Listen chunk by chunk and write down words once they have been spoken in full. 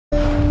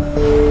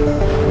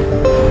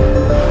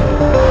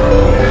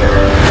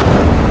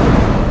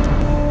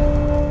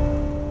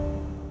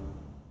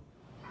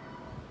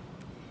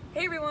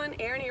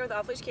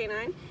Off-Leash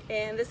K9,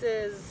 and this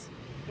is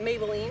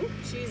Maybelline.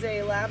 She's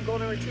a Lab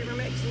Golden Retriever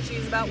mix, and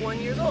she's about 1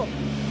 year old.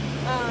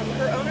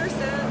 Her owner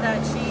said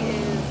that she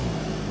is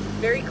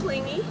very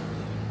clingy,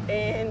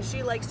 and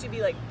she likes to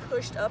be like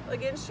pushed up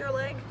against your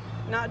leg,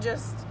 not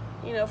just,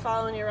 you know,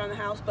 following you around the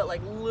house, but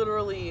like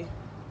literally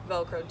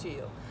Velcroed to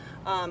you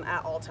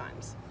at all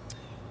times.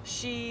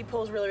 She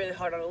pulls really, really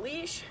hard on a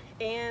leash,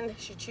 and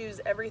she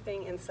chews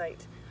everything in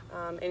sight,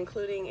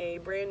 including a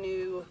brand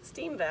new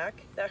steam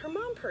vac that her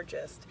mom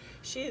purchased.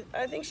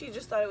 I think she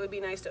just thought it would be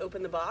nice to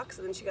open the box,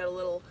 and then she got a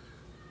little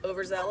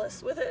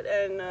overzealous with it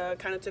and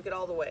kind of took it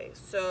all the way.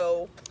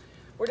 So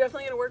we're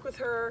definitely going to work with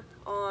her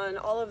on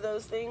all of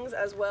those things,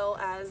 as well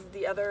as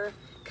the other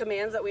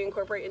commands that we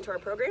incorporate into our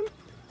program.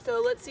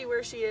 So let's see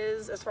where she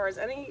is as far as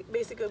any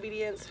basic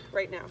obedience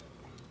right now.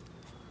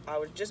 I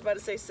was just about to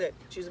say sit.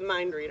 She's a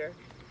mind reader.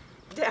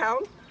 Down.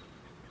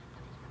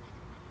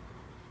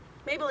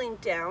 Maybelline,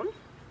 down.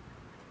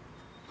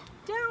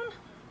 Down.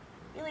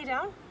 You lay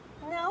down?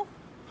 No.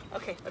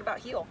 Okay, what about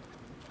heel?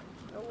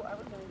 Oh, I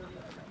was going to go the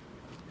other way.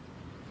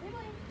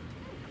 Maybelline.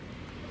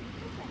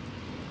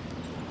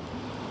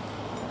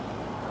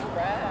 All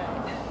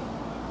right.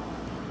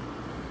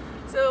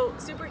 So,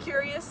 super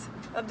curious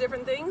of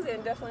different things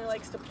and definitely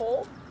likes to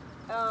pull.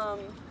 Oh,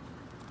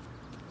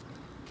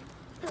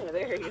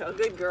 there you go.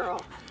 Good girl.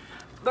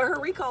 But her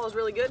recall is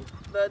really good,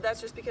 but that's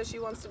just because she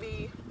wants to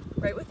be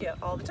right with you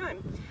all the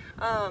time.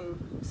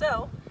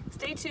 So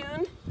stay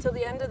tuned till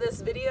the end of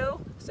this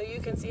video so you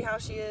can see how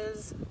she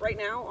is right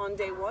now on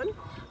day 1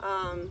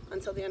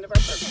 until the end of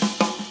our program.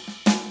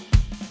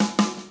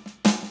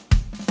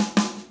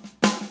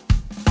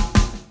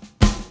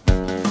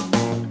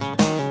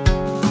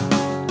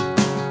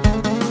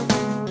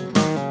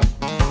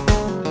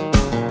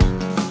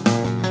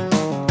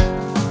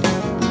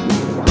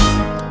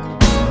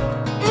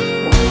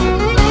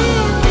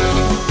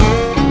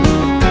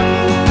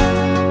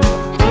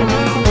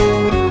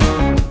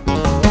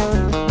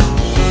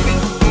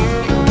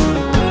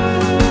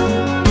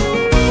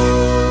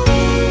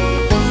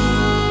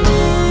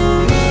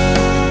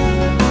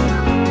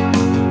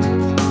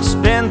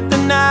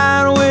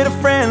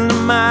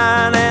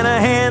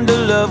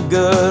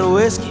 Good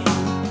whiskey,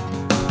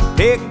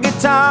 picked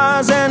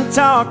guitars and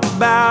talked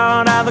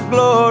about how the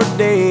glory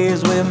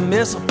days we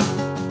miss them.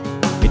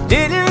 It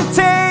didn't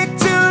take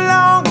too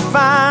long to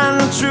find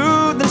the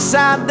truth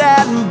inside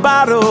that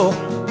bottle.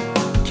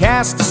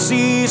 Cast to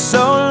sea so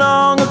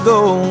long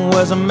ago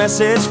was a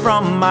message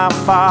from my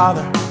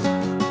father.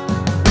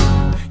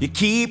 You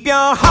keep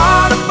your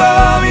heart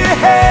above your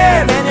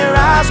head and your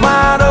eyes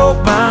wide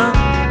open,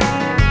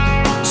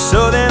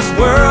 so this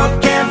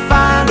world can't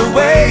find a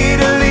way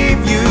to leave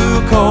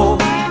you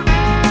cold.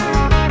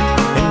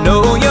 And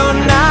no, you're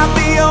not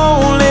the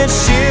only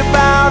ship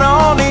out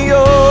on the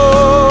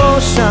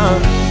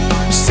ocean.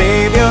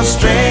 Save your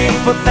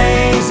strength for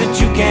things that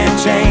you can't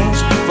change.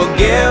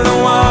 Forgive the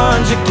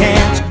ones you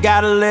can't. You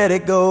gotta let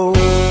it go.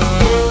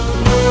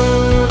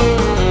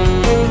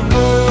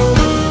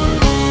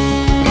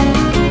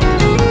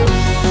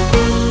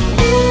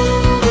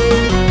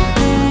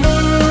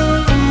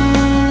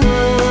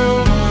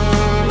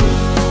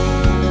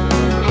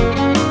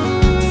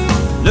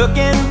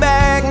 Looking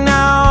back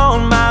now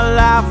on my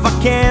life, I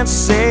can't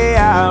say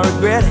I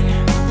regret it.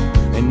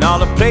 And all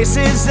the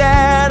places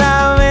that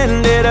I've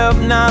ended up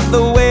not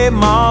the way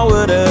Ma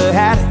would have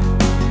had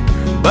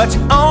it. But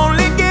you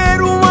only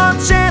get one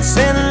chance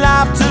in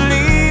life to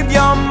leave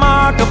your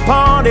mark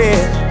upon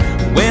it.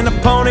 When a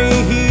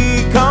pony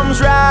he comes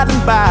riding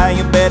by,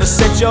 you better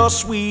set your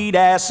sweet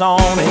ass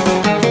on it.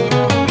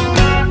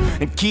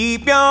 And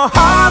keep your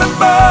heart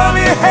above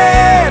your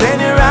head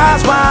and your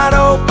eyes wide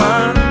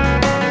open,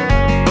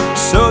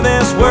 so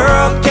this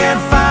world can't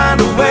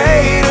find a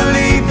way to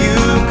leave you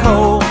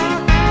cold.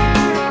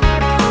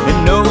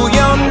 And no,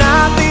 you're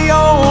not the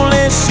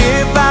only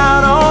ship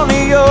out on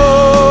the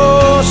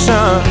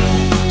ocean.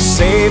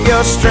 Save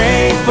your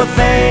strength for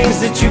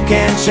things that you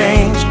can't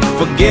change.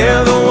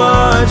 Forgive the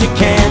ones you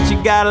can't. You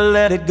gotta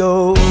let it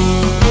go.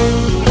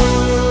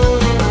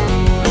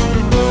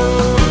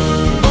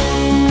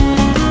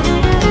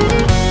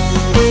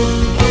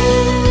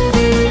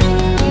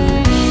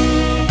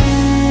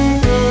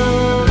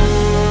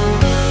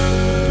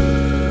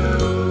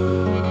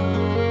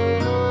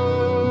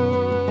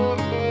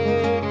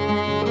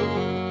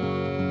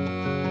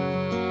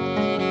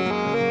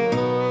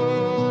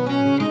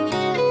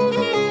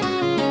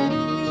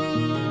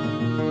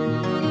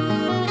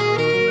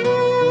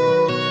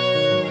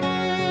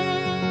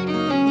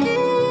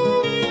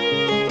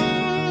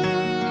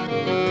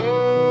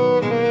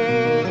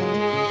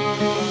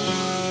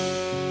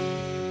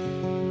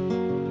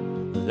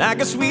 Like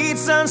a sweet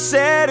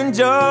sunset in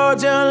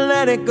Georgia,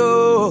 let it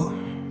go.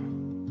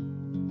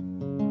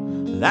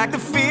 Like the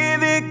fear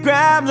that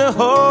grabs a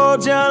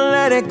hold you,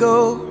 let it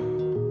go.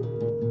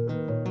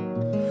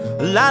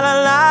 La la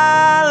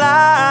la la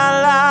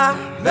la,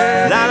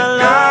 la la la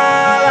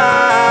la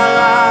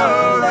la,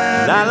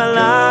 la la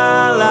la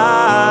la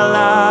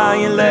la,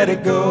 you let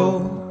it go.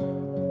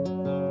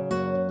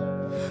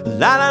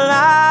 La la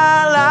la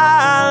la.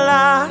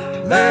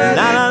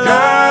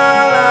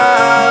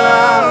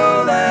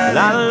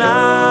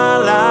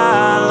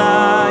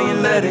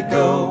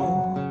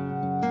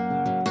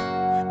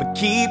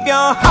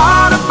 your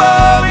heart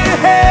above your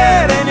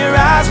head and your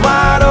eyes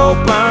wide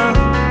open,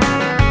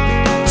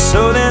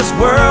 so this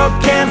world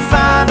can't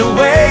find a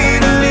way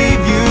to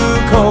leave you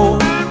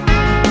cold.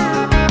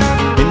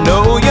 You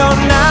know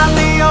you're not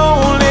the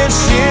only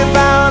ship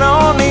out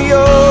on the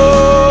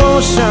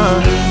ocean.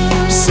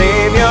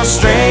 Save your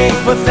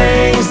strength for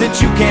things that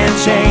you can't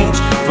change.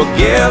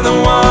 Forgive the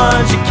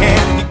ones you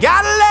can't